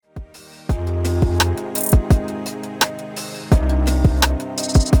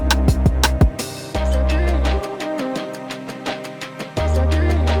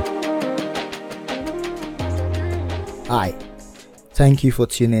Thank you for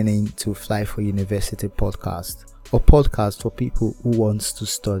tuning in to Fly for University podcast, a podcast for people who want to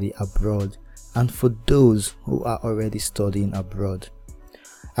study abroad and for those who are already studying abroad.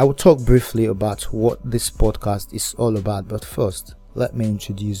 I will talk briefly about what this podcast is all about, but first, let me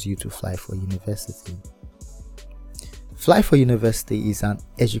introduce you to Fly for University. Fly for University is an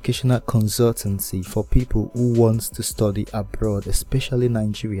educational consultancy for people who want to study abroad, especially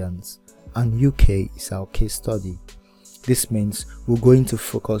Nigerians, and UK is our case study. This means we're going to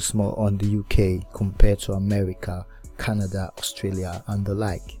focus more on the UK compared to America, Canada, Australia, and the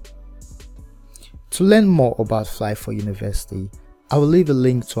like. To learn more about Fly for University, I will leave a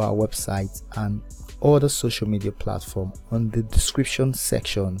link to our website and other social media platform on the description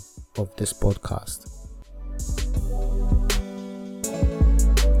section of this podcast.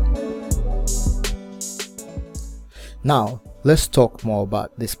 Now, let's talk more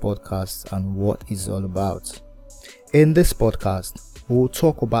about this podcast and what it's all about. In this podcast, we will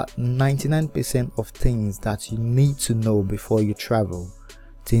talk about 99% of things that you need to know before you travel,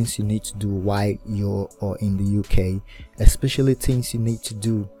 things you need to do while you're in the UK, especially things you need to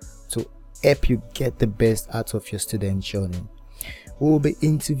do to help you get the best out of your student journey. We will be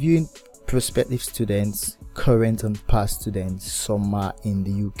interviewing prospective students, current and past students. Some are in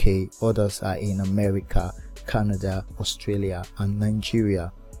the UK, others are in America, Canada, Australia, and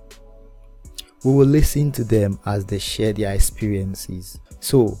Nigeria. We will listen to them as they share their experiences.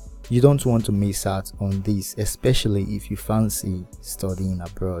 So, you don't want to miss out on this, especially if you fancy studying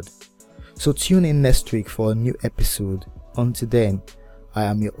abroad. So tune in next week for a new episode. Until then, I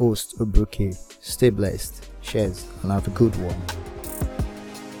am your host, Obruke. Stay blessed, cheers, and have a good one.